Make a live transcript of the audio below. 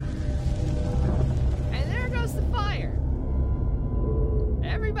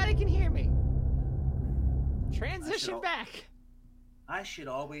transition back. I should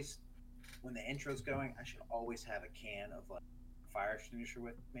always, when the intro's going, I should always have a can of like fire extinguisher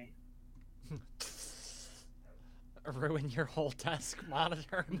with me. Ruin your whole desk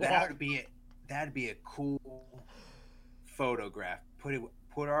monitor. That'd be it. That'd be a cool photograph.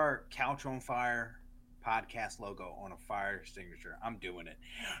 Put our Couch on Fire podcast logo on a fire extinguisher. I'm doing it.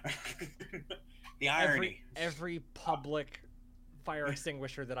 The irony. Every public fire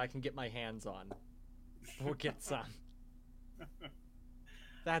extinguisher that I can get my hands on will get some.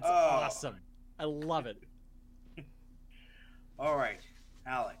 That's awesome. I love it. All right,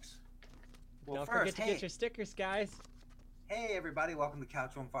 Alex. Well, Don't first, forget to get your stickers, guys. Hey, everybody. Welcome to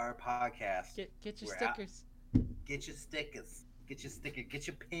Couch on Fire podcast. Get your stickers. Get your stickers. Get your sticker. Get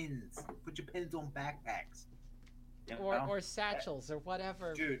your pins. Put your pins on backpacks. Or satchels or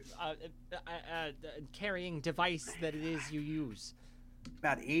whatever. Dude. Carrying device that it is you use.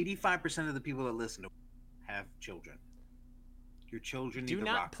 About 85% of the people that listen to have children. Your children need Do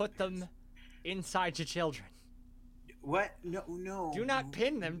not put them inside your children. What? No. Do not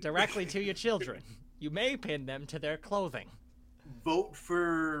pin them directly to your children. You may pin them to their clothing. Vote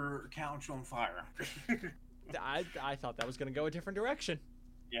for Couch on Fire. I thought that was going to go a different direction.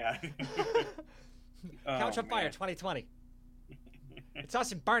 Yeah. Couch on Fire 2020. It's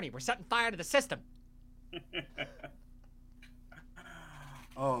us and Barney. We're setting fire to the system.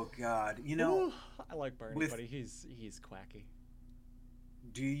 Oh God! You know, Ooh, I like Barney, but he's quacky.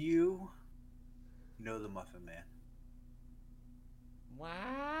 Do you know the Muffin Man?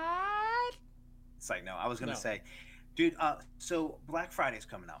 What? It's like no. I was gonna say, dude. So Black Friday's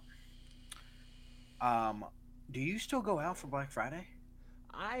coming up. Do you still go out for Black Friday?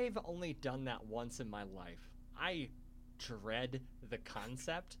 I've only done that once in my life. I dread the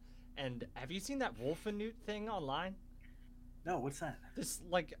concept. And have you seen that Wolfenute thing online? No, what's that? This,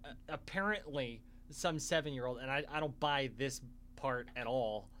 like, apparently some 7-year-old, and I don't buy this part at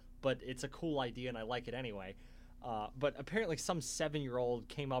all, but it's a cool idea and I like it anyway. But apparently some 7-year-old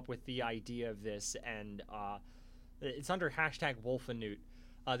came up with the idea of this, and it's under hashtag Wolfenute.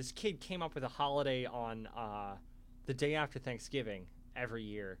 This kid came up with a holiday on the day after Thanksgiving every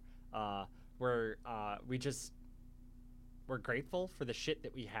year, where we're grateful for the shit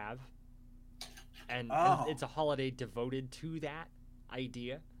that we have, and it's a holiday devoted to that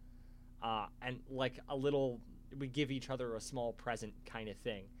idea, and like we give each other a small present kind of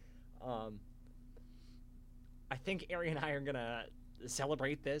thing. I think Ari and I are gonna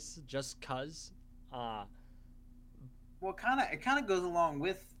celebrate this just cause. Well, it kind of goes along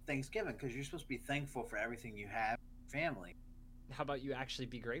with Thanksgiving because you're supposed to be thankful for everything you have, family. How about you actually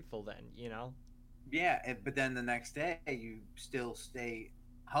be grateful then? You know. Yeah, but then the next day you still stay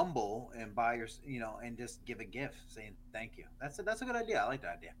humble and buy and just give a gift saying thank you. That's a good idea. I like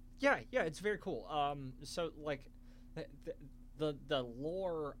that idea. Yeah, it's very cool. So like, the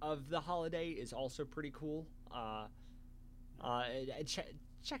lore of the holiday is also pretty cool.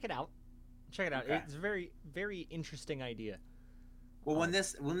 Check it out. Check it out. Okay. It's a very, very interesting idea. Well, when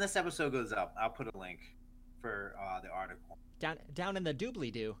this episode goes up, I'll put a link for the article. Down in the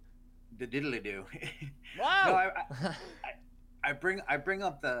doobly-doo. The diddly-doo. Wow! No, I bring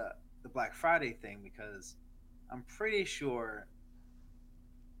up the Black Friday thing because I'm pretty sure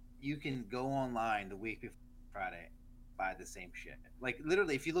you can go online the week before Friday, buy the same shit. Like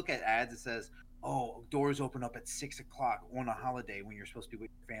literally, if you look at ads, it says, "Oh, doors open up at 6 o'clock on a holiday when you're supposed to be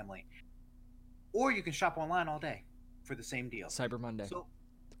with your family." Or you can shop online all day for the same deal. Cyber Monday.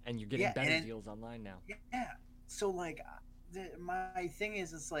 And you're getting better deals online now. Yeah. So like, my thing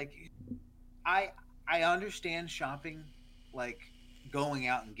is, it's like, I understand shopping, like going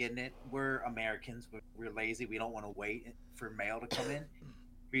out and getting it. We're Americans. We're lazy. We don't want to wait for mail to come in.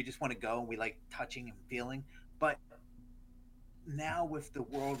 We just want to go and we like touching and feeling. But now with the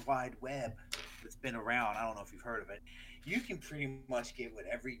World Wide Web that's been around, I don't know if you've heard of it, you can pretty much get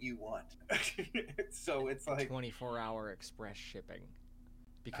whatever you want. So it's like 24-hour express shipping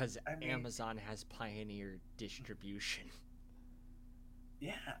because Amazon has pioneered distribution.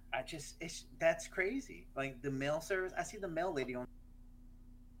 Yeah, that's crazy. Like the mail service, I see the mail lady on.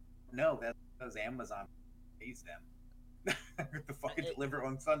 No, that's Amazon pays them to fucking deliver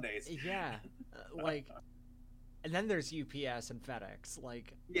on Sundays. Yeah, like, and then there's UPS and FedEx.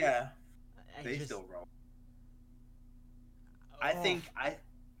 Like, yeah, they still roll. I think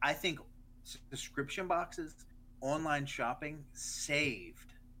subscription boxes, online shopping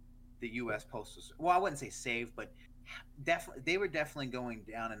saved the U.S. Postal Service. Well, I wouldn't say saved, but they were definitely going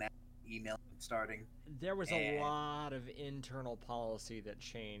down and email starting. There was a lot of internal policy that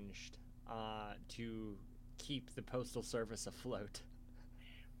changed to keep the Postal Service afloat.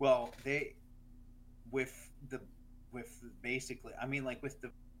 Well, with with basically, I mean, like with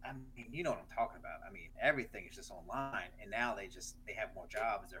the, I mean, you know what I'm talking about. I mean, everything is just online, and now they have more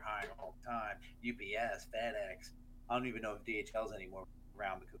jobs. They're hiring all the time. UPS, FedEx. I don't even know if DHL's anymore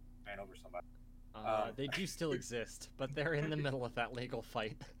around because they ran over somebody. They do still exist, but they're in the middle of that legal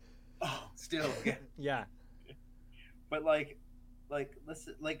fight. Oh, still, yeah. Yeah. But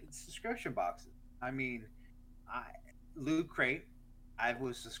listen, like subscription boxes. I mean, I Loot Crate. I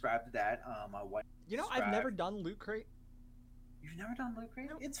was subscribed to that. My wife. You know, I've never done Loot Crate. You've never done Loot Crate?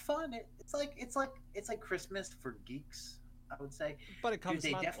 No. It's fun. It's like Christmas for geeks, I would say. But it comes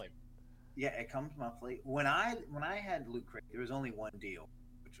monthly. Yeah, it comes monthly. When I had Loot Crate, there was only one deal,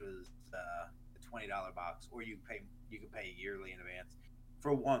 which was the $20 box, or you could pay yearly in advance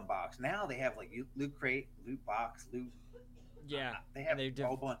for one box. Now they have like Loot Crate, Loot Box, Loot. Yeah, they have a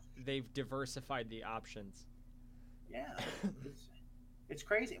whole bunch. They've diversified the options. Yeah, it's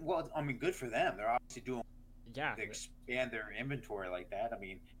crazy. Well, I mean, good for them. They're obviously doing. Yeah. To expand their inventory like that. I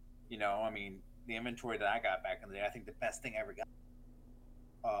mean, the inventory that I got back in the day, I think the best thing I ever got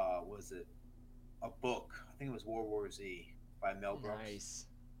was a book. I think it was World War Z by Mel Brooks. Nice.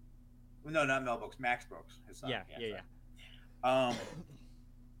 No, not Mel Brooks. Max Brooks. His son. Yeah.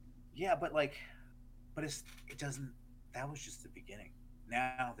 Yeah, but it doesn't. That was just the beginning.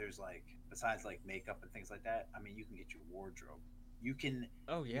 Now there's like, besides like makeup and things like that. I mean, you can get your wardrobe. You can.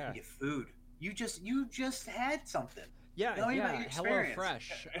 Oh yeah. You can get food. You just had something. Yeah, Hello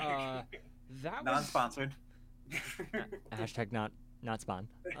Fresh. That non-sponsored. Hashtag not spawn.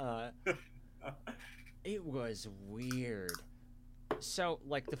 It was weird. So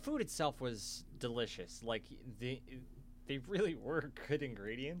like the food itself was delicious. Like they really were good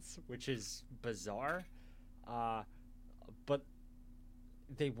ingredients, which is bizarre. But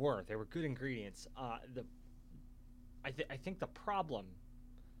they were good ingredients. I think the problem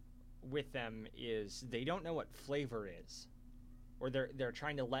with them is they don't know what flavor is, or they're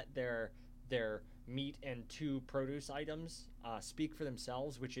trying to let their meat and 2 produce items speak for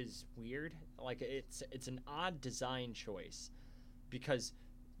themselves, which is weird. Like it's an odd design choice, because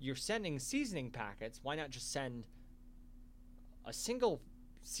you're sending seasoning packets. Why not just send a single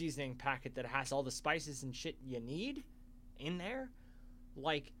seasoning packet that has all the spices and shit you need in there?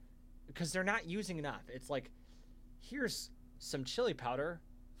 Like, because they're not using enough. It's like, here's some chili powder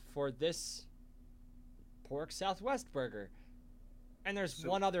for this pork Southwest burger, and there's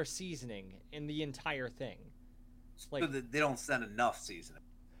one other seasoning in the entire thing. Like, so they don't send enough seasoning.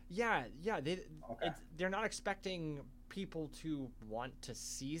 Yeah, they're not expecting people to want to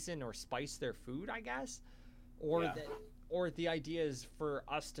season or spice their food, I guess, or the idea is for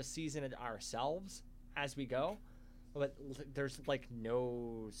us to season it ourselves as we go, but there's like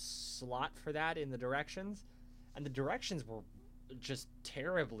no slot for that in the directions, and the directions were just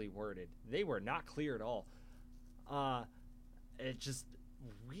terribly worded. They were not clear at all. It just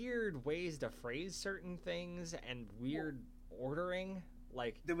weird ways to phrase certain things and weird ordering.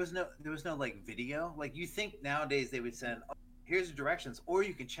 Like there was no like video. Like you think nowadays they would send, oh, here's the directions, or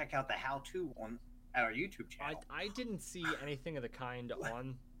you can check out the how-to on our YouTube channel. I didn't see anything of the kind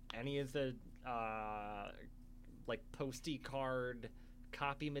on any of the like postie card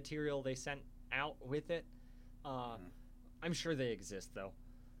copy material they sent out with it. I'm sure they exist though.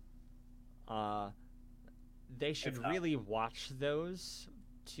 They should really watch those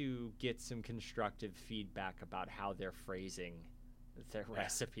to get some constructive feedback about how they're phrasing their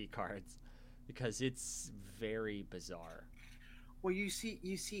recipe cards, because it's very bizarre. Well, you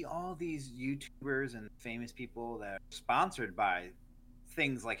see all these YouTubers and famous people that are sponsored by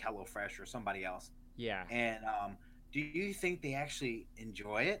things like HelloFresh or somebody else. Yeah. And do you think they actually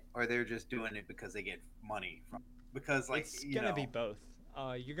enjoy it, or they're just doing it because they get money from? Because like it's gonna be both.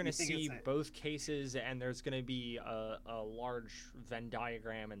 You're gonna see both cases, and there's gonna be a large Venn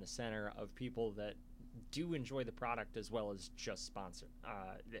diagram in the center of people that do enjoy the product as well as just sponsor,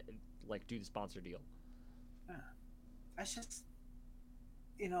 like do the sponsor deal. That's just,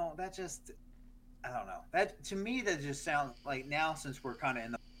 that just, I don't know. That to me, that just sounds like, now since we're kind of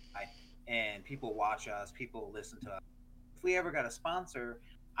in the and people watch us, people listen to us, if we ever got a sponsor,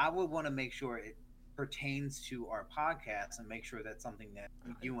 I would want to make sure it pertains to our podcast and make sure that's something that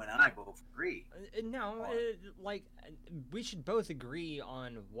you and I both agree. Like we should both agree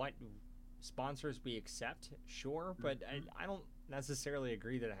on what sponsors we accept, sure, but I don't necessarily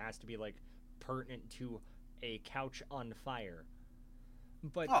agree that it has to be like pertinent to a couch on fire.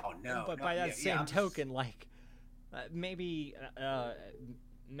 But by that same token, like maybe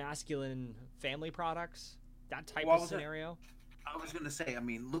masculine family products, that type of scenario. I was gonna say, I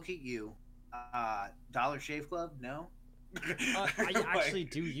mean, look at you, Dollar Shave Club, no? I Like, actually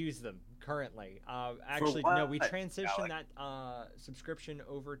do use them currently. for Actually, no, we what, transitioned Alec? that subscription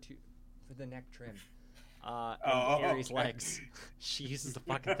over to for the neck trim. And Oh, Aries okay. legs. She uses the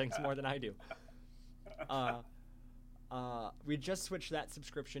fucking things more than I do. Uh, we just switched that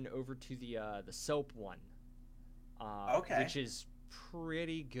subscription over to the soap one, Okay. which is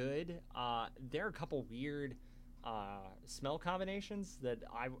pretty good. There are a couple weird smell combinations that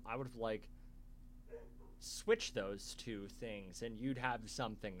I would have like switch those two things and you'd have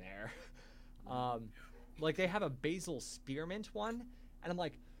something there. um, like they have a basil spearmint one, and I'm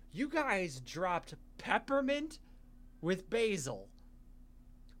like, you guys dropped peppermint with basil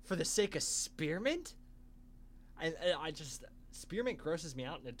for the sake of spearmint? I just spearmint grosses me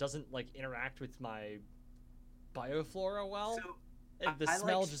out, and it doesn't like interact with my bioflora well. So The I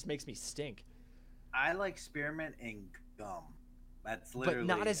smell like just makes me stink. I like spearmint and gum. That's But not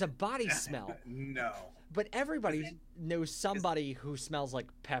literally as a body smell. no. But everybody Is it- knows somebody who smells like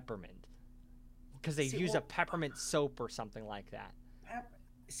peppermint because they See, use a well, peppermint soap or something like that.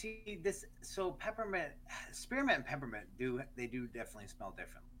 See this. So peppermint, spearmint, and peppermint do definitely smell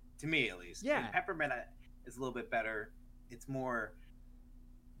different to me at least. Yeah. And peppermint is a little bit better. It's more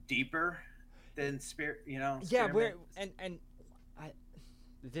deeper than Yeah, spearmint. where and I,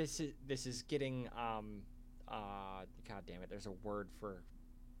 this is getting god damn it, there's a word for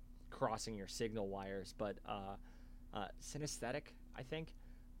crossing your signal wires, but synesthetic, I think.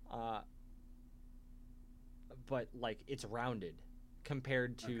 But like it's rounded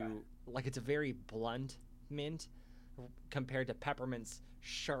compared to Okay. like it's a very blunt mint compared to peppermint's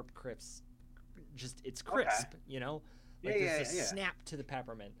sharp crisp. Just it's crisp, you know? Like Yeah, there's a yeah. snap to the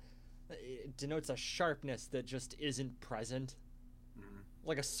peppermint. It denotes a sharpness that just isn't present. Mhm.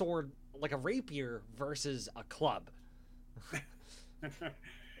 Like a sword, like a rapier versus a club.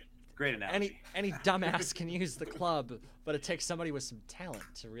 Great analogy. Any dumbass can use the club, but it takes somebody with some talent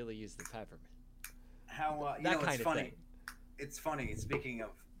to really use the peppermint. How That it's kind of funny. thing. It's funny. Speaking of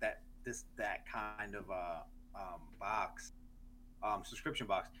that kind of box, subscription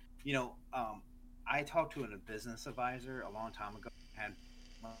box. I talked to a business advisor a long time ago. Had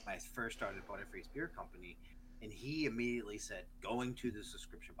when I first started Butterfree's Beer Company, and he immediately said, "Going to the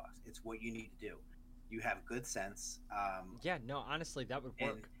subscription box. It's what you need to do. You have good sense." Yeah, no, honestly, that would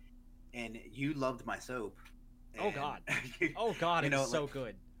work. And you loved my soap. Oh and- God. Oh God, You it's know, so like,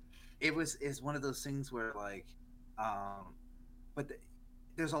 good. it's one of those things where like but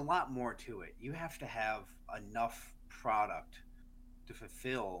there's a lot more to it. You have to have enough product to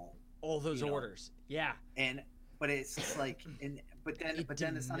fulfill All those you know, orders. Yeah. and but it's just like It then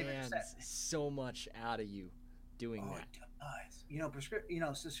it's not even demands set. so much out of you doing Oh, that. it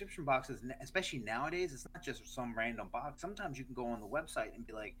does. Subscription boxes, especially nowadays, it's not just some random box. Sometimes you can go on the website and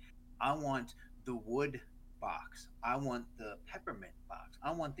be like, I want the wood box. I want the peppermint box.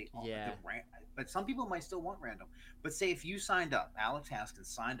 I want Yeah. but some people might still want random. But say if you signed up, Alex Haskins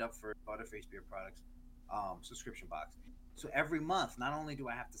signed up for Butterface Beer Products subscription box. So every month, not only do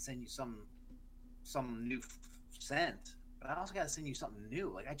I have to send you some new scent, but I also got to send you something new.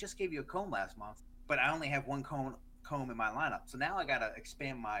 Like I just gave you a comb last month, but I only have one comb in my lineup. So now I got to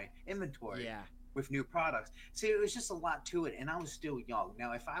expand my inventory Yeah. with new products. See, it was just a lot to it, and I was still young.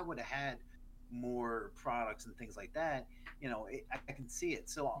 Now, if I would have had more products and things like that, I can see it.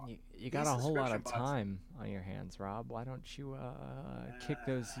 So You got these a whole lot of subscription boxes- time on your hands, Rob. Why don't you kick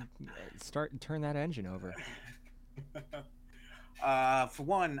those, start and turn that engine over? For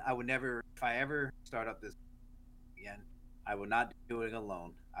one, I would never, if I ever start up this again, I would not do it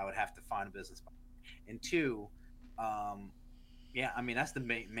alone. I would have to find a business partner. And two, yeah, I mean that's the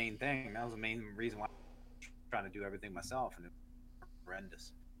main thing. That was the main reason why I'm trying to do everything myself, and it was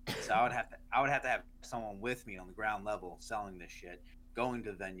horrendous. So I would have to have someone with me on the ground level selling this shit, going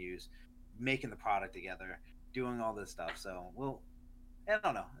to venues, making the product together, doing all this stuff. So I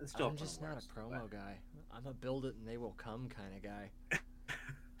don't know. It's still I'm just not a promo guy. I'm a build it and they will come kind of guy.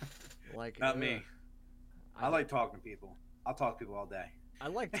 Like Not me. ugh. I like talking to people. I'll talk to people all day. I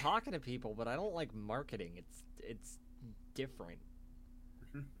like talking to people, but I don't like marketing. It's different.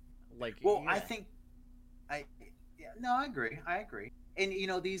 Mhm. Like Well, yeah. I think no, I agree. And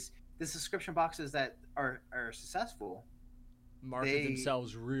the subscription boxes that are successful, market they-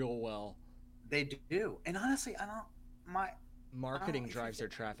 themselves real well. they do. And honestly, Marketing if you drives their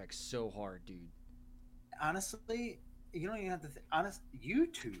think- traffic so hard, dude. honestly, you don't even have to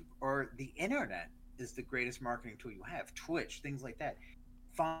YouTube or the internet is the greatest marketing tool you have. Twitch, things like that.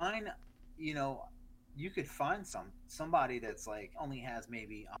 Find, you could find somebody that's like only has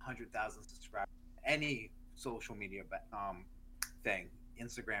maybe 100,000 subscribers. Any social media thing,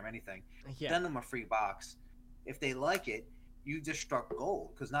 Instagram, anything. Yeah. Send them a free box, If they like it, you just struck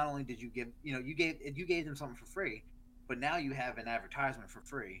gold because not only did you give, you gave them something for free, but now you have an advertisement for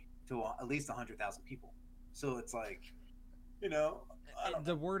free to at least 100,000 people. So it's like, you know, I don't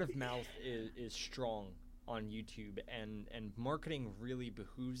The know. word of mouth is strong on YouTube, and marketing really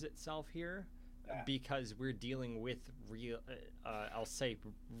behooves itself here Yeah. because we're dealing with real, I'll say,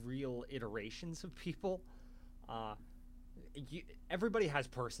 real iterations of people. Uh, Everybody has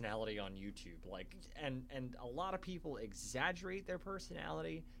personality on YouTube, like, and a lot of people exaggerate their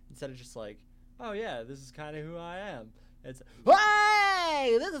personality instead of just like, oh yeah, this is kind of who I am. It's,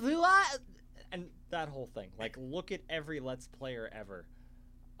 hey, this is who I, and that whole thing. Like, look at every Let's Player ever.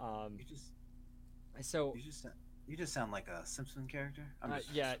 You just So you just sound like a Simpson character. I'm just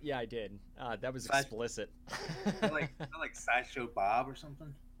yeah, I did. That was Side- explicit. like Sideshow Bob or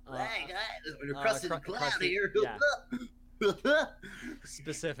something. Hey guys, we're crossing the cloud Krusty- here. yeah.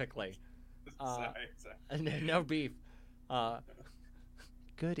 Specifically. Sorry. No beef.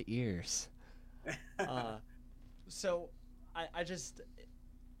 Good ears. So I just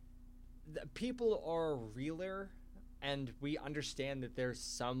people are realer, and we understand that there's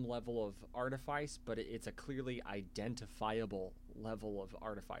some level of artifice, but it's a clearly identifiable level of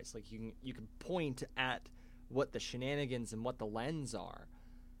artifice. Like you can point at what the shenanigans and what the lens are,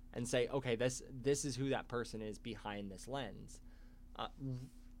 and say, okay, this is who that person is behind this lens.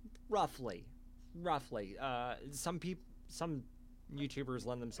 Roughly. Some YouTubers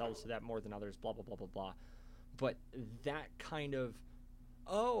lend themselves to that more than others. Blah blah blah blah blah. But that kind of,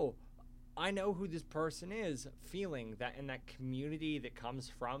 oh, I know who this person is, feeling that in that community that comes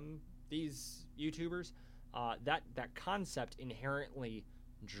from these YouTubers, that concept inherently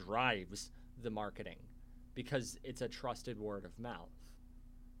drives the marketing because it's a trusted word of mouth.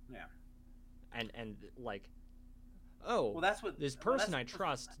 Yeah. And like, oh, Well, that's what this well, person that's- I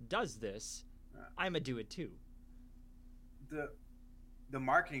trust does this, Yeah. I'ma do it too. The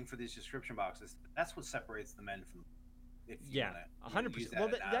marketing for these subscription boxes, that's what separates the men from. If you Yeah, wanna 100%. use Well,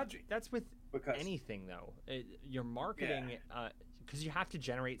 that analogy. that's with Because anything though. Your marketing, because you have to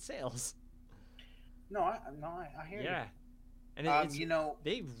generate sales. no, I hear Yeah, and it's you.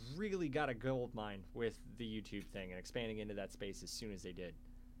 they've really got a gold mine with the YouTube thing and expanding into that space as soon as they did.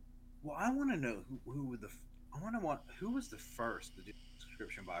 Well, I want to know who was the first to do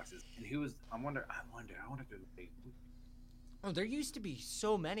subscription boxes, and who was. I wonder. Oh, there used to be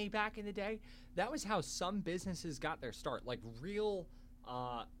so many back in the day. That was how some businesses got their start. Like real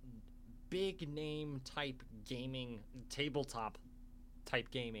big name type gaming, tabletop type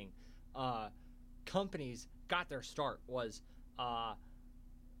gaming companies got their start was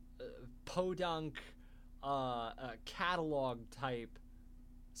Podunk catalog type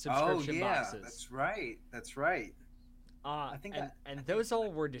subscription boxes. That's right. I think and, that- and I think those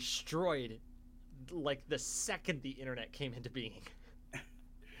all were destroyed like the second the internet came into being.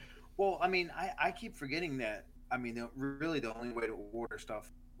 Well, I mean, I keep forgetting that. I mean, really, the only way to order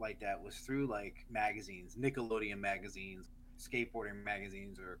stuff like that was through like magazines, Nickelodeon magazines, skateboarding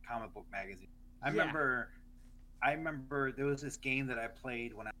magazines, or comic book magazines. I remember there was this game that I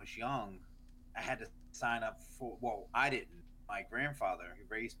played when I was young. I had to sign up for. Well, I didn't. My grandfather, who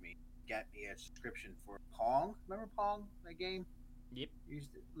raised me, got me a subscription for Pong. Remember Pong? That game. Yep. You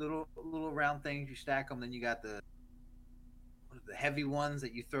used to- little round things. You stack them. Then you got the heavy ones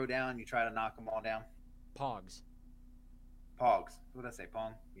that you throw down. You try to knock them all down. Pogs. Pogs. What did I say?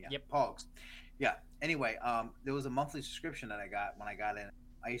 Pong? Yeah. Yep. Pogs. Yeah. Anyway, there was a monthly subscription that I got when I got in.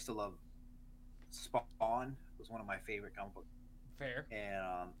 I used to love Spawn. It was one of my favorite comic books. Fair.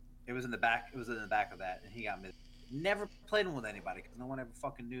 And it was in the back. It was in the back of that, and he got me. Never played them with anybody because no one ever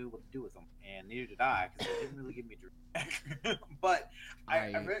fucking knew what to do with them, and neither did I because they didn't really give me direction. But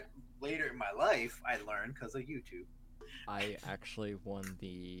I read later in my life, I learned because of YouTube. I actually won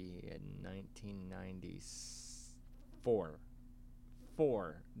the 1994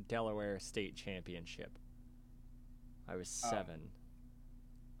 Delaware State Championship. I was 7.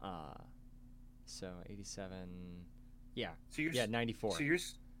 So 87. Yeah. So you're 94.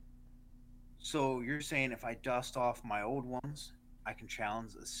 So you're saying if I dust off my old ones, I can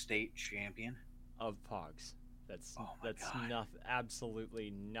challenge a state champion Of Pogs. That's Oh my God.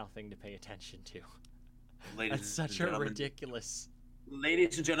 absolutely nothing to pay attention to. Ladies That's such and a gentlemen. ridiculous.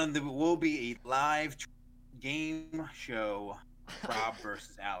 Ladies and gentlemen, there will be a live game show, Rob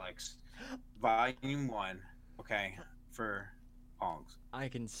versus Alex, Volume 1, okay, for Pongs. I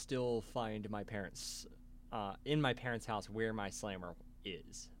can still find my parents, in my parents' house where my slammer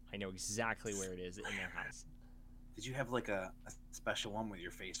is. I know exactly where it is in their house. Did you have like a special one with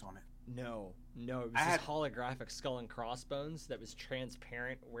your face on it? No, no, it was I this had- holographic skull and crossbones that was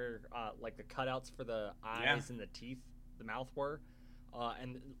transparent, where like the cutouts for the eyes and the teeth, the mouth were,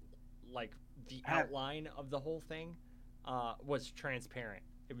 and like the I had- outline of the whole thing was transparent.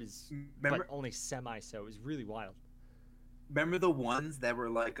 It was, Remember, but only semi. So it was really wild. remember the ones that were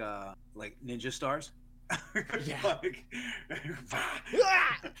like ninja stars? Yeah. Like-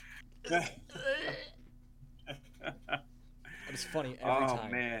 It was funny every oh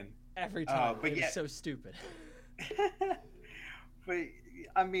time. man. Every time. but It yeah. was so stupid. But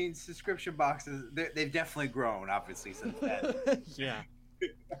I mean, subscription boxes, they've definitely grown, obviously, since then. Yeah.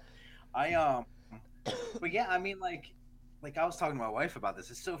 But yeah, I mean, like I was talking to my wife about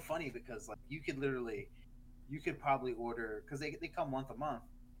this. It's so funny because like you could probably order, because they come once a month.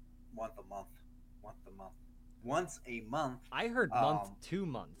 I heard month to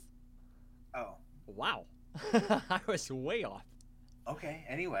month. Oh, Wow. I was way off. okay.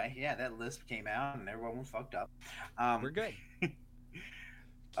 Anyway, yeah, that list came out and everyone was fucked up. We're good.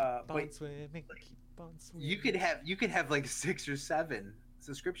 But On swimming, keep on swimming. you could have like 6 or 7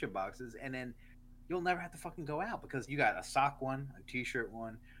 subscription boxes, and then you'll never have to fucking go out because you got a sock one, a t-shirt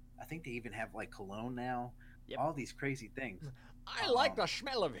one. I think they even have like cologne now. Yep. All these crazy things. I like the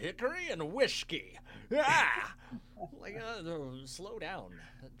smell of hickory and whiskey. Ah! Like, slow down.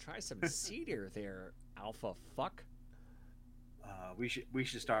 Try some cedar there, alpha fuck. We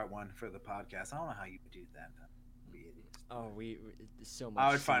should start one for the podcast. I don't know how you would do that. We idiots. Oh, we so much.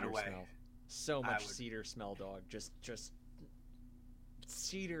 I would find a cedar way. Smell. So I much would. cedar smell, dog. Just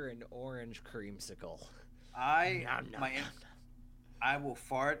cedar and orange creamsicle. I Nom, nom, my nom. I will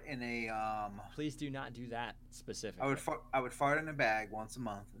fart in a Please do not do that specifically. I would fart in a bag once a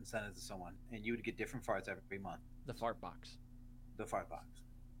month and send it to someone, and you would get different farts every month. The fart box. The fart box.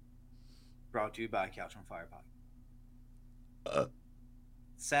 Brought to you by Couch on Fire Podcast.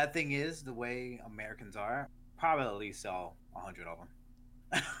 Sad thing is, the way Americans are, probably at least sell 100 of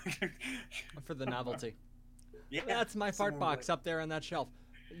them. For the novelty. Yeah, That's my fart someone box up there on that shelf.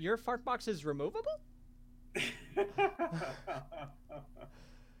 Your fart box is removable?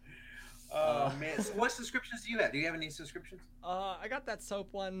 Oh man! So what subscriptions do you have? Do you have any subscriptions? I got that soap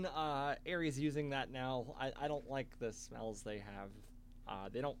one. Aries using that now. I don't like the smells they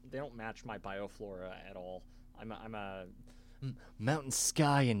have. They don't match my bioflora at all. I'm a mountain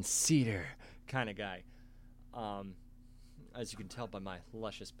sky and cedar kind of guy. As you can tell by my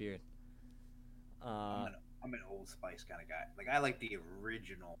luscious beard. I'm an Old Spice kind of guy. Like I like the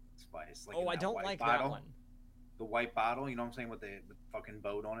original Spice. Like in I that don't white like bottle. that one. The white bottle, you know what I'm saying, with the fucking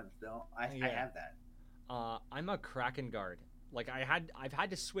boat on it still. I Yeah. have that. I'm a Kraken guard. Like I've had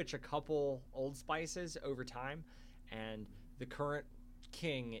to switch a couple Old Spices over time, and the current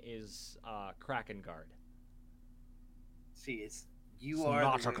king is Kraken guard. See, it's It's you are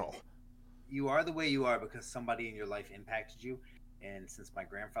nautical. You are the way you are because somebody in your life impacted you. And since my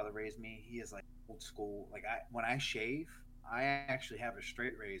grandfather raised me, he is like old school. Like when I shave, I actually have a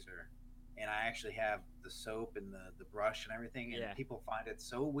straight razor, and I actually have the soap and the brush and everything. And Yeah. people find it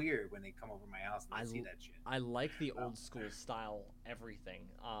so weird when they come over my house and I they see l- that shit. I like the old school style everything.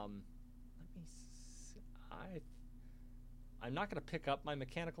 Let me see. I'm not gonna pick up my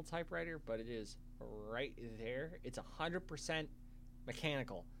mechanical typewriter, but it is right there. It's 100%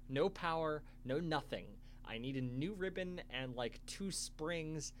 mechanical. No power, no nothing. I need a new ribbon and like 2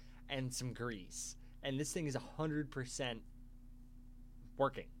 springs and some grease. And this thing is 100%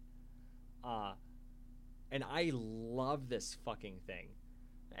 working. And I love this fucking thing.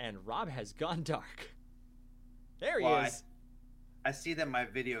 And Rob has gone dark. There he Why? is. I see that my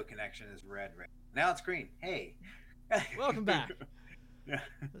video connection is red right now. It's green. Hey, Welcome back. Yeah.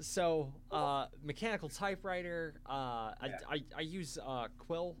 So, mechanical typewriter. Yeah. I use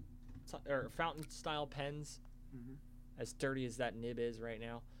quill or fountain style pens. Mhm. As dirty as that nib is right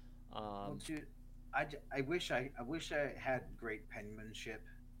now. Well, dude, I wish I had great penmanship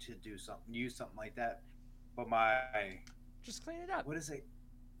to use something like that, but my Just clean it up. what is it?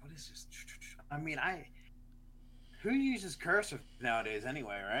 What is this? I mean, who uses cursive nowadays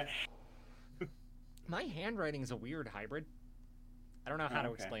anyway, right? My handwriting is a weird hybrid. I don't know how to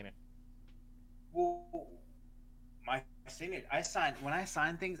Okay. explain it. Well, my signature. When I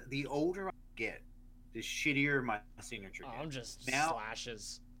sign things. The older I get, the shittier my signature Oh, gets. I'm just Now-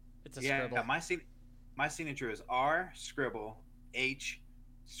 slashes. It's a Yeah, scribble. my signature is R scribble H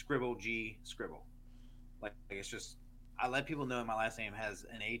scribble G scribble. Like it's just I let people know my last name has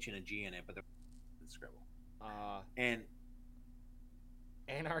an H and a G in it, but it's scribble. And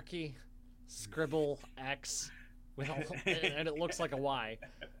Anarchy, scribble X, with and it looks like a Y.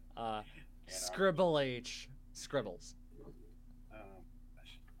 Scribble H, scribbles.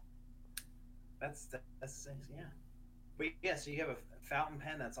 gosh. that's yeah. But yeah, so you have a fountain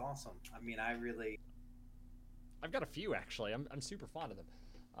pen. That's awesome. I mean, I really. I've got a few actually. I'm super fond of them.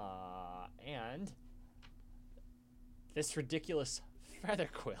 And this ridiculous feather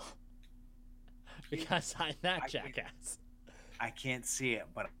quill because I'm that jackass. I can't see it,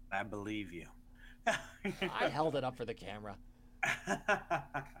 but I believe you. I held it up for the camera.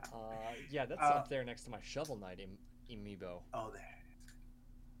 Yeah, that's up there next to my Shovel Knight amiibo. Oh, there it is.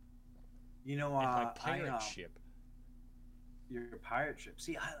 You know, and my pirate ship. Your pirate ship.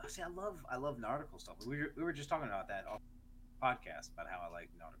 See, I love nautical stuff. We were just talking about that on the podcast about how I like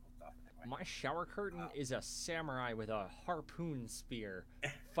nautical stuff. Anyway. My shower curtain is a samurai with a harpoon spear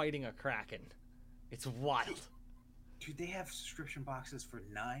fighting a kraken. It's wild. Dude, they have subscription boxes for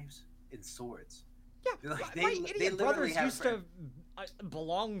knives and swords. Yeah, my idiot brothers used to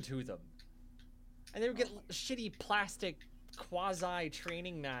belong to them. And they would get shitty plastic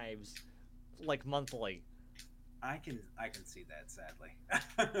quasi-training knives, like, monthly. I can see that, sadly.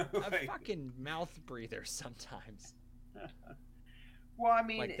 A fucking mouth breather sometimes. Well, I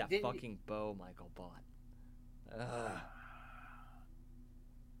mean... Like that fucking bow Michael bought.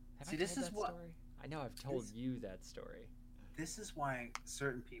 See, this is what... Story? I know I've told you that story. This is why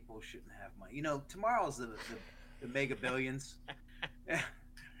certain people shouldn't have money. You know, tomorrow's the mega billions.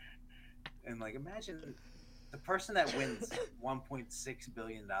 And, like, imagine the person that wins $1.6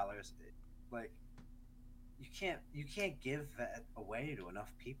 billion, like... You can't give that away to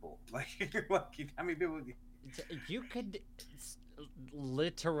enough people. Like how many people? You could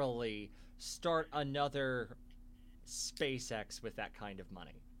literally start another SpaceX with that kind of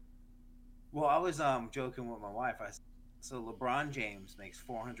money. Well, I was joking with my wife. So LeBron James makes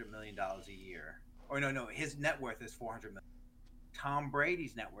 $400 million a year, or no, his net worth is $400 million. Tom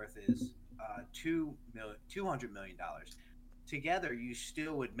Brady's net worth is $200 million. Together, you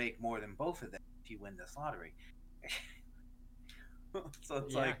still would make more than both of them. You win this lottery. So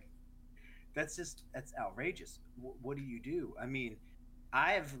it's like that's outrageous. What do you do? I mean,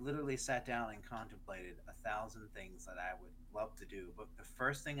 I have literally sat down and contemplated 1,000 things that I would love to do, but the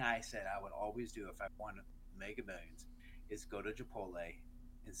first thing I said I would always do if I won mega millions is go to Chipotle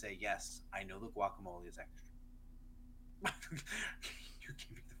and say, yes, I know the guacamole is extra. You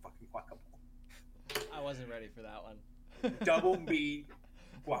give me the fucking guacamole. I wasn't ready for that one. Double meat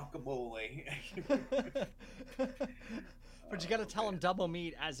guacamole. But you gotta tell them double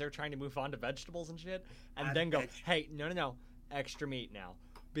meat as they're trying to move on to vegetables and shit, and then go, hey, no, extra meat now,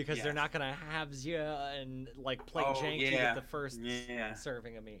 because they're not gonna have you and like play janky with the first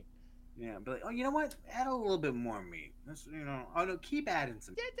serving of meat. Yeah, but like, you know what? Add a little bit more meat. That's, no, keep adding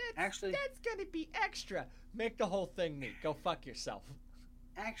some. Actually, that's gonna be extra. Make the whole thing meat. Go fuck yourself.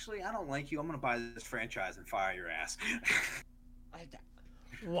 Actually, I don't like you. I'm gonna buy this franchise and fire your ass.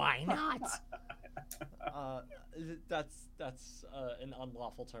 Why not? That's an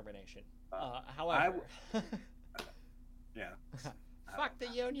unlawful termination. However, fuck the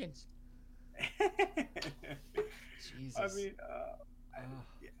unions. Jesus. I mean,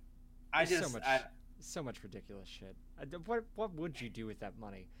 I just so much ridiculous shit. What would you do with that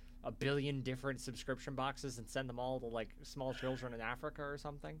money? 1 billion different subscription boxes and send them all to like small children in Africa or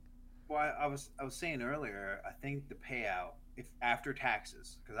something? Well, I was saying earlier, I think the payout, if after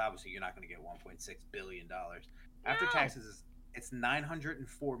taxes, because obviously you're not going to get $1.6 billion. After taxes, it's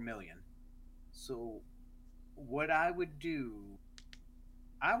 $904 million. So, what I would do,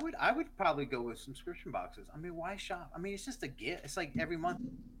 I would probably go with subscription boxes. I mean, why shop? I mean, it's just a gift. It's like every month.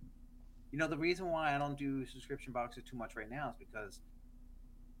 You know, the reason why I don't do subscription boxes too much right now is because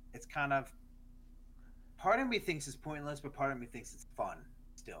it's kind of, part of me thinks it's pointless, but part of me thinks it's fun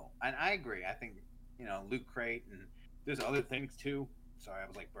still. And I agree. I think, Loot Crate, and there's other things too. Sorry, I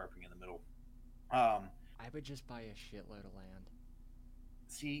was like burping in the middle. I would just buy a shitload of land.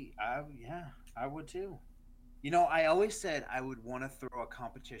 See, I would too. I always said I would want to throw a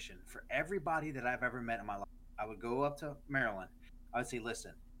competition for everybody that I've ever met in my life. I would go up to Maryland. I would say,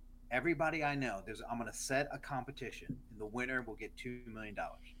 listen, everybody I know, I'm going to set a competition, and the winner will get $2 million.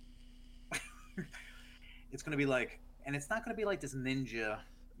 It's going to be like, and it's not going to be like this ninja,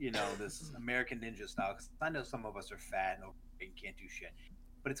 this American ninja style. Cause I know some of us are fat and can't do shit,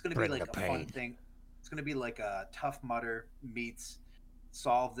 but it's going to be like a fun thing. It's going to be like a Tough Mudder meets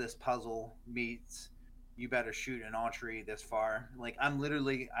solve this puzzle meets you better shoot an archery this far. Like, I'm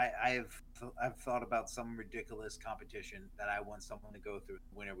literally, I've thought about some ridiculous competition that I want someone to go through.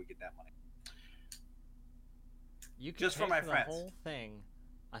 The winner would get that money. You could just for my friends. The whole thing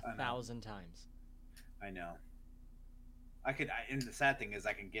 1,000 times. I know. I could, and the sad thing is,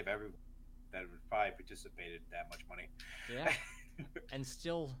 I can give everyone that would probably participated that much money. Yeah. and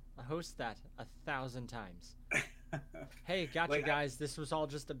still host that 1,000 times. Hey, gotcha, Like, guys. This was all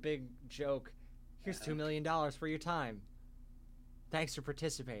just a big joke. Here's $2 million for your time. Thanks for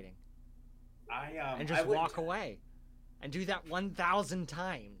participating. And just walk away. And do that 1,000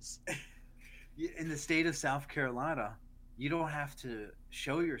 times. In the state of South Carolina, you don't have to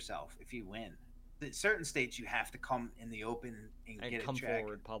show yourself if you win. In certain states, you have to come in the open and get come a check.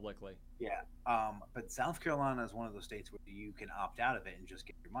 forward publicly. Yeah. But South Carolina is one of those states where you can opt out of it and just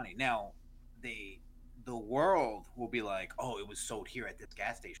get your money. Now, the world will be like, oh, it was sold here at this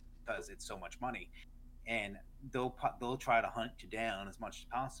gas station because it's so much money, and they'll try to hunt you down as much as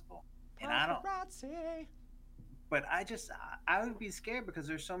possible. And I don't. But I would be scared because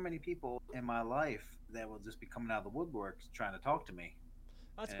there's so many people in my life that will just be coming out of the woodwork trying to talk to me.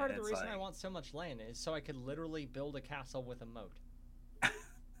 That's part of the reason I want so much land, is so I could literally build a castle with a moat.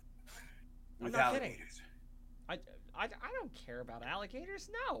 With alligators. I don't care about alligators.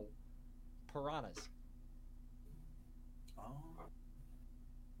 No. Piranhas. Oh.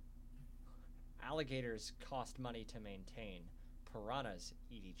 Alligators cost money to maintain. Piranhas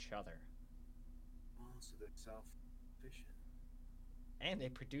eat each other. Oh, so they're self-sufficient. And they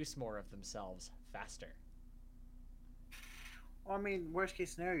produce more of themselves faster. Well, I mean, worst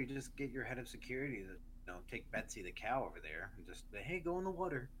case scenario, you just get your head of security to, take Betsy the cow over there and just say, hey, go in the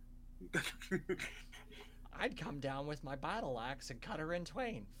water. I'd come down with my battle axe and cut her in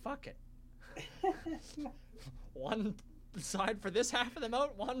twain. Fuck it. One side for this half of the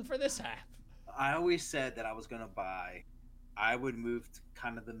moat, one for this half. I always said that I would move to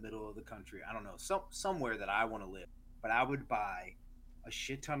kind of the middle of the country. I don't know, somewhere that I want to live. But I would buy a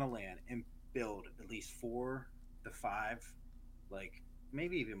shit ton of land and build at least 4 to 5, like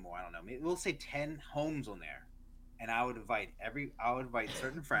maybe even more. I don't know. Maybe we'll say 10 homes on there. And I would invite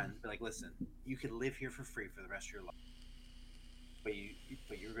certain friends, be like, listen, you could live here for free for the rest of your life. But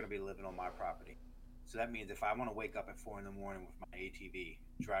you're going to be living on my property. So that means if I want to wake up at 4 a.m. with my ATV,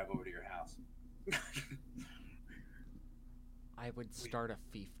 drive over to your house. I would start a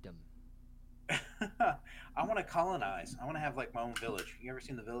fiefdom. I want to colonize. I want to have like my own village. You ever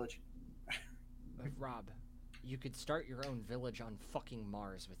seen The Village? Rob, you could start your own village on fucking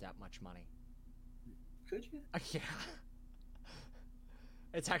Mars with that much money. Could you? Yeah.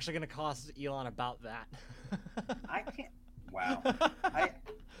 It's actually going to cost Elon about that. I can't. Wow.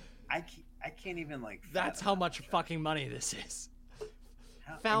 I can't even like. That's how much fucking money this is.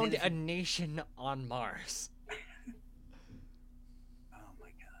 Found a nation on Mars. Oh my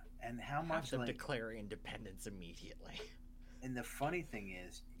god! And how much? Have them declare independence immediately. And the funny thing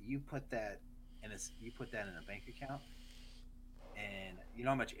is, you put that in a bank account, and you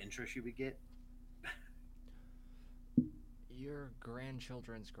know how much interest you would get. Your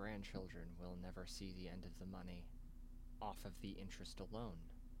grandchildren's grandchildren will never see the end of the money off of the interest alone.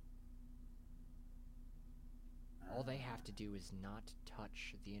 All they have to do is not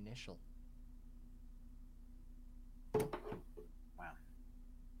touch the initial. Wow.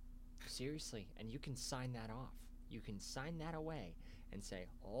 Seriously, and you can sign that off. You can sign that away and say,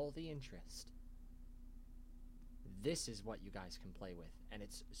 all the interest, this is what you guys can play with. And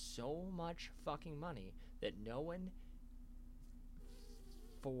it's so much fucking money that no one,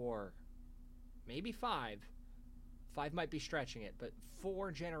 for maybe 5 might be stretching it, but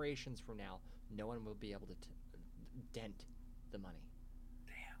 4 generations from now, no one will be able to dent the money.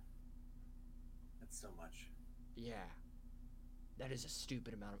 Damn. That's so much. Yeah. That is a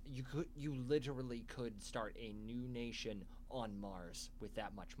stupid amount of... You literally could start a new nation on Mars with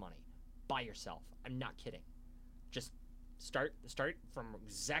that much money. By yourself. I'm not kidding. Just start from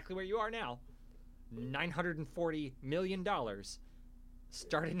exactly where you are now. $940 million.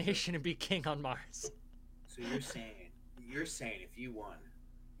 Start a nation and be king on Mars. So you're saying if you won,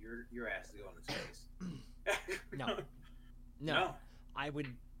 your ass is going to space. No. I would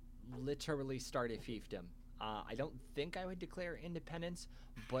literally start a fiefdom. I don't think I would declare independence,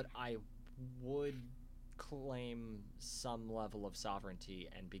 but I would claim some level of sovereignty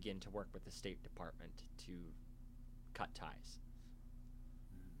and begin to work with the State Department to cut ties.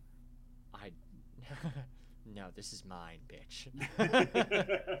 No, this is mine, bitch.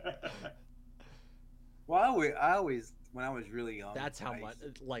 Well, I always, when I was really young... That's how much,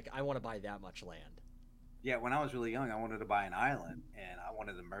 I want to buy that much land. Yeah, when I was really young, I wanted to buy an island, and I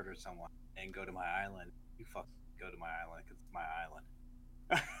wanted to murder someone and go to my island. You fucking go to my island, because it's my island.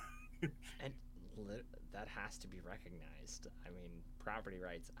 And that has to be recognized. I mean, property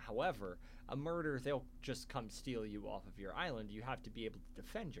rights. However, a murder, they'll just come steal you off of your island. You have to be able to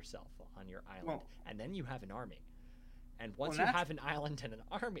defend yourself on your island, and then you have an army. And once you have an island and an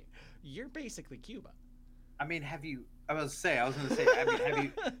army, you're basically Cuba. I mean, I was gonna say,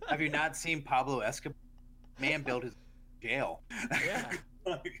 have you not seen Pablo Escobar? Man built his jail. Yeah.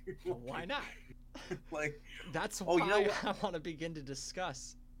 Like, Why not? like, That's oh, why you know what? I want to begin to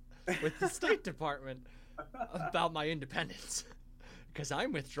discuss with the State Department about my independence. Because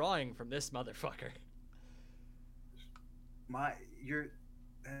I'm withdrawing from this motherfucker.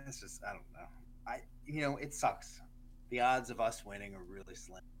 That's just, I don't know. It sucks. The odds of us winning are really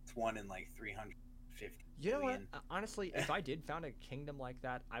slim. It's one in like 350 You know what? million. Honestly, if I did found a kingdom like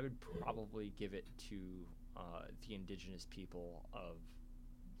that, I would probably give it to the indigenous people of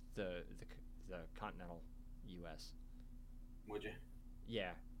the continental U.S. Would you?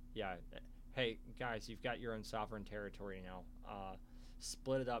 Yeah, yeah. Hey guys, you've got your own sovereign territory now.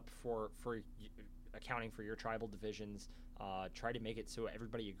 Split it up for accounting for your tribal divisions. Try to make it so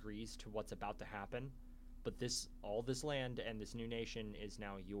everybody agrees to what's about to happen. But all this land and this new nation is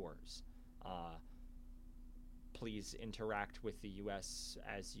now yours. Please interact with the U.S.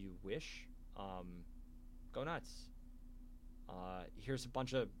 as you wish. Go nuts. Here's a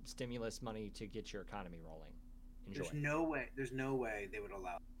bunch of stimulus money to get your economy rolling. Enjoy. There's no way they would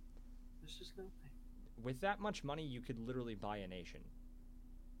allow it. There's just no way. With that much money, you could literally buy a nation.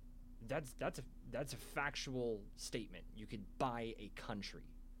 That's a factual statement. You could buy a country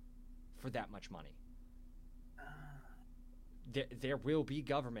for that much money. There will be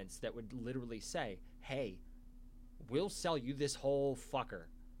governments that would literally say, "Hey, we'll sell you this whole fucker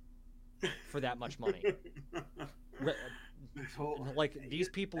for that much money." Like, these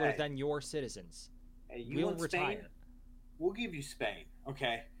people are then your citizens. Hey, we'll retire. Spain? We'll give you Spain,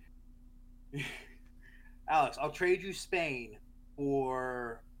 okay? Alex, I'll trade you Spain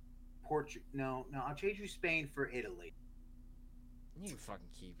for Portugal. No, I'll trade you Spain for Italy. You can fucking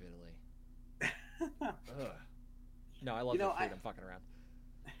keep Italy. Ugh. No, I love your food. I'm fucking around.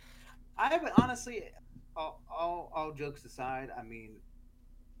 I haven't, honestly, all jokes aside, I mean,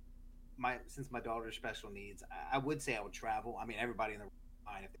 since my daughter's special needs, I would say I would travel. I mean, everybody in the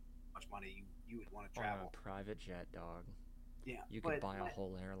mind, if they have much money, you would want to travel. On a private jet, dog. Yeah. You could buy a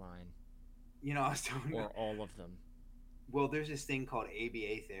whole airline. I was telling you. Or all of them. Well, there's this thing called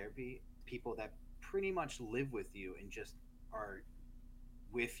ABA therapy. People that pretty much live with you and just are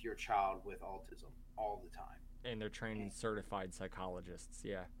with your child with autism all the time. And they're trained and certified psychologists,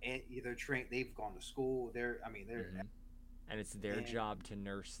 yeah. And they're trained. They've gone to school. They're. Mm-hmm. And it's their job to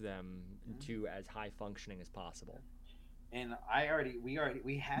nurse them to as high functioning as possible. And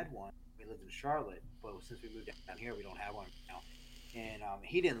we had one. We lived in Charlotte, but since we moved down here, we don't have one now. And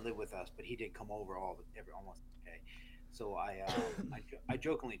he didn't live with us, but he did come over almost every day. So I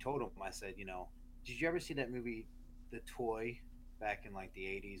jokingly told him, I said, did you ever see that movie, The Toy, back in like the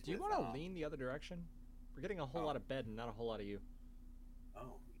 80s? Do you want to lean the other direction? We're getting a whole lot of bed and not a whole lot of you.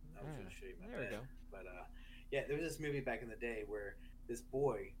 Oh, I was going to show you my bed. There we go. But yeah, there was this movie back in the day where this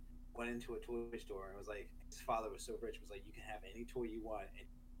boy went into a toy store and was like, his father was so rich, was like, you can have any toy you want. And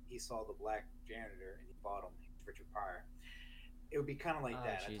he saw the black janitor and he bought him. He was Richard Pryor. It would be kind of like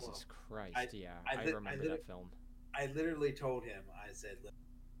that. Jesus Christ, I remember that film. I literally told him, I said, look,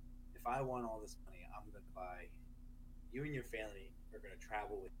 if I want all this money, I'm going to buy, you and your family are going to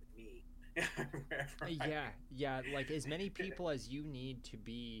travel with me. Yeah, like as many people as you need to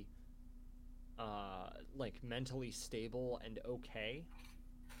be like mentally stable and okay,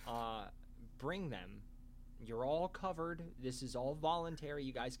 bring them. You're all covered. This is all voluntary.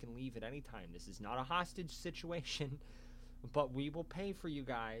 You guys can leave at any time. This is not a hostage situation, but we will pay for you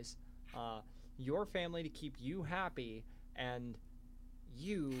guys, your family, to keep you happy, and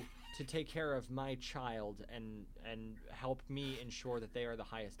you to take care of my child and help me ensure that they are the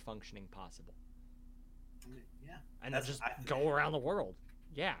highest functioning possible. Yeah. And just go around the world.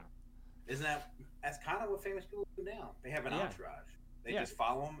 Yeah. That's kind of what famous people do now. They have an entourage. They just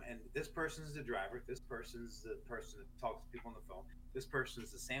follow them, and this person's the driver. This person's the person that talks to people on the phone. This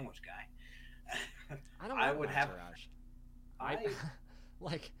person's the sandwich guy. I don't want an entourage.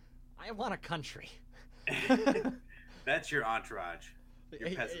 I want a country. That's your entourage.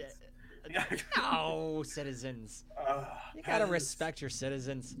 Your peasants. No, citizens. You gotta respect your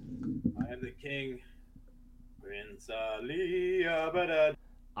citizens. I am the king. Prince Ali.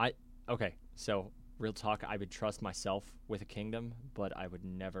 Okay, so real talk, I would trust myself with a kingdom, but I would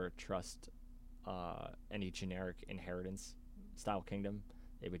never trust any generic inheritance style kingdom.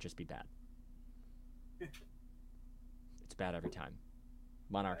 It would just be bad. It's bad every time.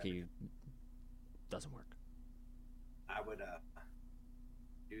 Monarchy doesn't work. I would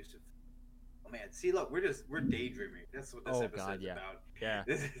do some. Oh man, see, look, we're daydreaming. That's what this episode's about. Yeah.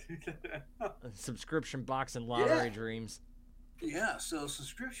 Subscription box and lottery dreams. Yeah, so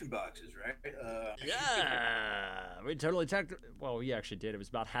subscription boxes, right? Yeah, we totally talked. Well, we actually did. It was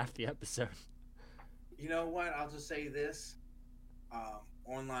about half the episode. You know what? I'll just say this: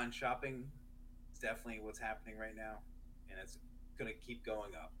 online shopping is definitely what's happening right now, and it's going to keep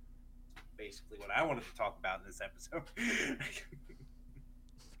going up. Basically, what I wanted to talk about in this episode.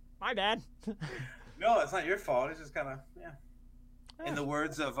 My bad. No, it's not your fault. It's just kind of yeah. In the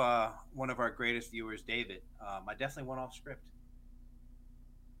words of one of our greatest viewers, David, I definitely went off script.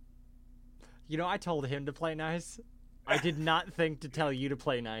 You know, I told him to play nice. I did not think to tell you to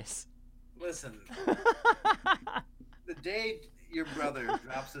play nice. Listen, the day your brother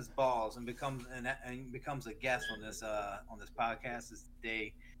drops his balls and becomes a guest on this podcast is the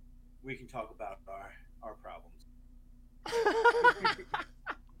day we can talk about our problems.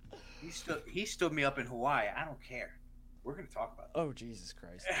 He stood me up in Hawaii. I don't care. We're gonna talk about it. Oh, Jesus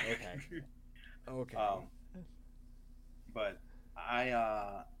Christ. Okay. Okay. But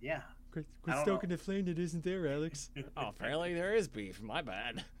I yeah. Quit I don't stoking know. the flame that isn't there, Alex. Oh, apparently there is beef. My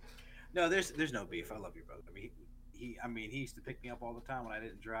bad. No, there's no beef. I love your brother. I mean he used to pick me up all the time when I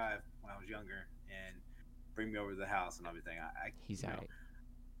didn't drive when I was younger and bring me over to the house and everything. He's you know, alright.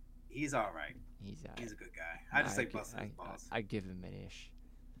 He's all right. He's alright. He's a good guy. I just like busting his balls. I give him an ish.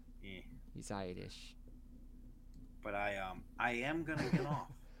 Yeah. He's alright-ish. But I am gonna get off.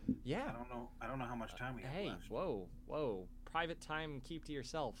 Yeah. I don't know how much time we have Hey, left. whoa. Private time, keep to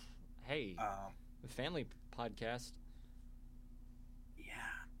yourself. Hey, family podcast. Yeah.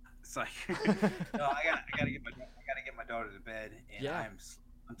 It's like no, I gotta get my daughter to bed, and Yeah.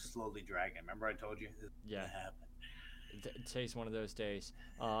 I'm slowly dragging. Remember I told you this is Yeah. gonna happen. Today's one of those days.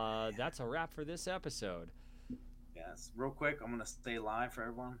 That's a wrap for this episode. Yes. Real quick, I'm gonna stay live for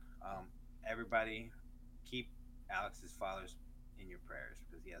everyone. Everybody, keep Alex's father's in your prayers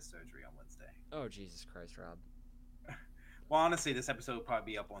because he has surgery on Wednesday. Oh, Jesus Christ, Rob. Well, honestly, this episode will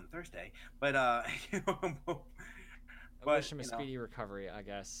probably be up on Thursday, but I but, wish him a you know, speedy recovery, I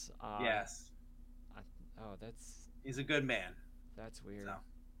guess. yes, Oh, that's he's a good man. weird. So,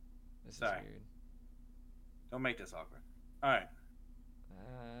 This sorry. is weird. Don't make this awkward. All right.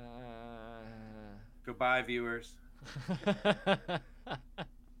 Goodbye, viewers.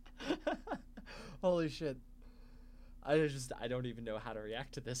 Holy shit. I don't even know how to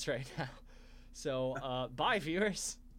react to this right now. So, bye, viewers.